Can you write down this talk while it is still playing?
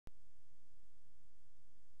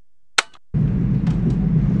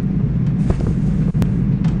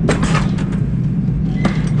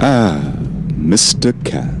Mr.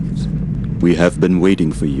 Cat, we have been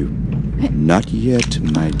waiting for you. Not yet,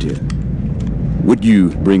 my dear. Would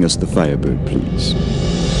you bring us the Firebird, please?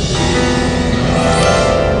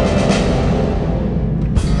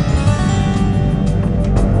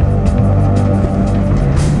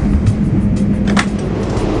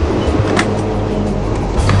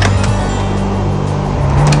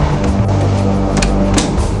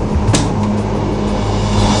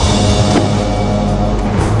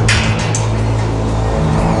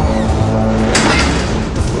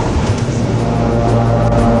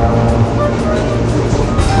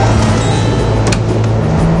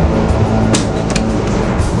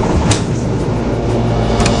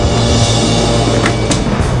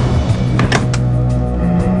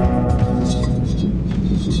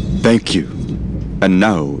 Thank you. And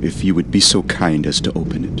now, if you would be so kind as to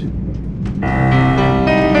open it.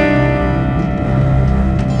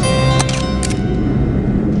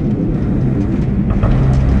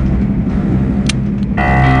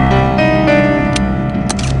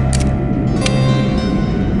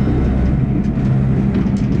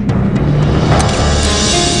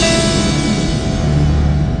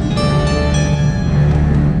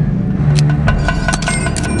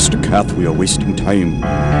 Mr. Kath, we are wasting time.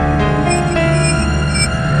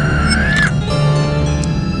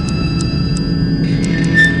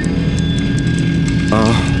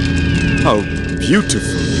 How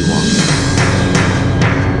beautiful you are.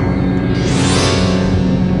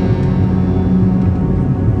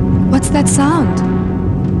 What's that sound?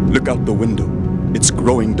 Look out the window. It's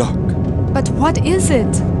growing dark. But what is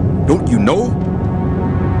it? Don't you know?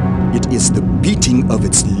 It is the beating of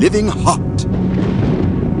its living heart.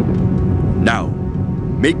 Now,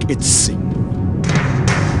 make it sing.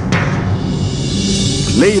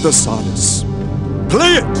 Play the solace.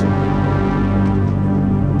 Play it!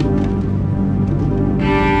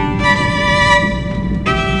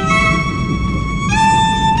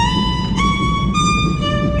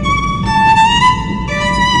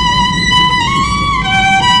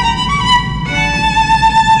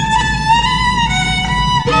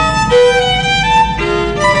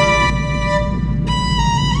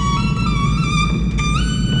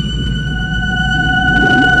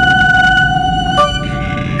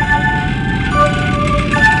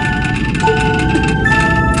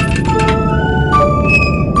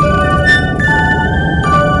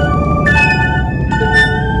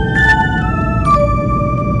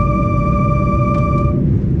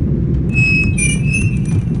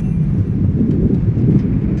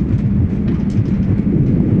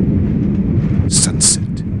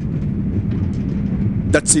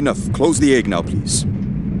 That's enough. Close the egg now, please.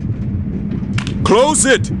 Close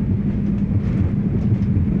it!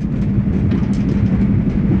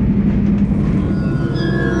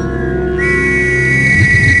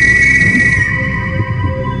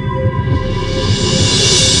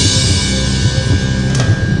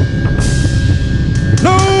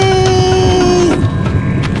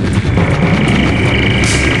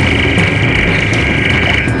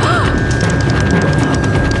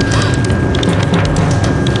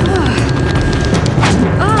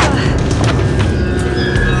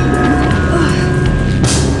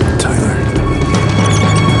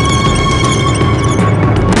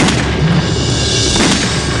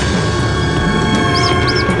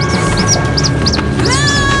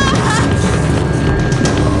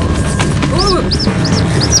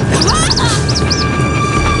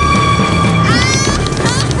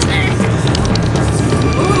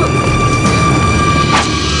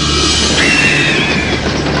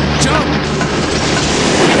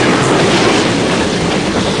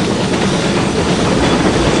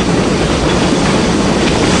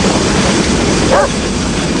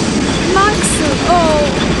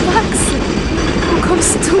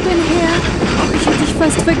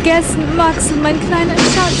 Vergessen, Max, mein kleiner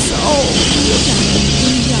Schatz. Oh,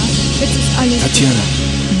 ja, jetzt ist alles. Tatjana.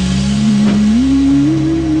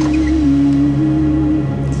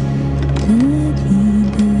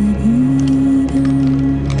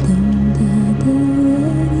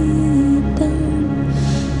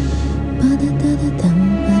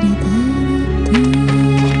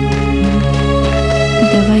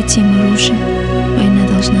 Давайте, Маруша, война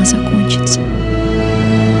должна закончиться.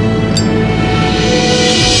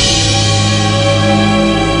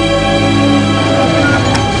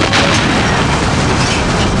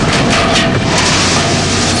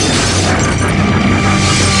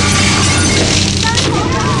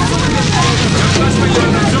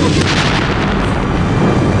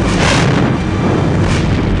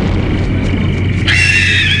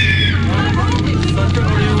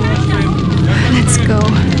 Let's go.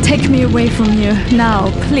 Take me away from here.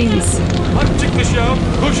 Now, please. Harp çıkmış ya.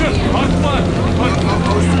 Koşun. Harp var.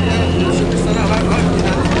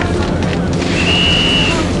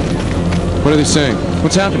 What are they saying?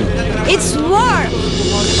 What's happening? It's war!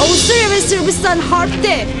 Avusturya ve Sırbistan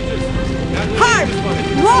harpte. Harp!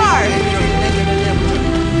 War!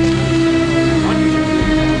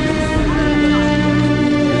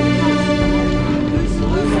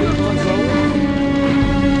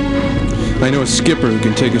 I know a skipper who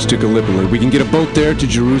can take us to Gallipoli. We can get a boat there to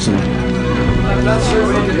Jerusalem.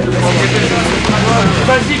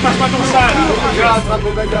 Vas-y, passe-moi ton sale.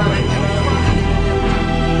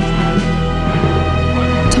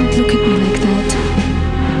 Don't look at me like that.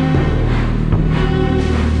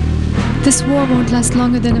 This war won't last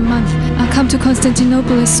longer than a month. I'll come to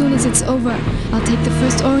Constantinople as soon as it's over. I'll take the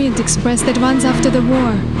first Orient Express that runs after the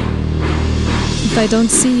war. If I don't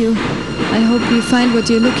see you, I hope you find what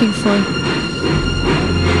you're looking for.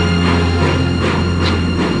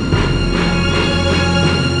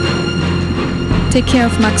 Take care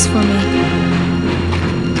of Max for me.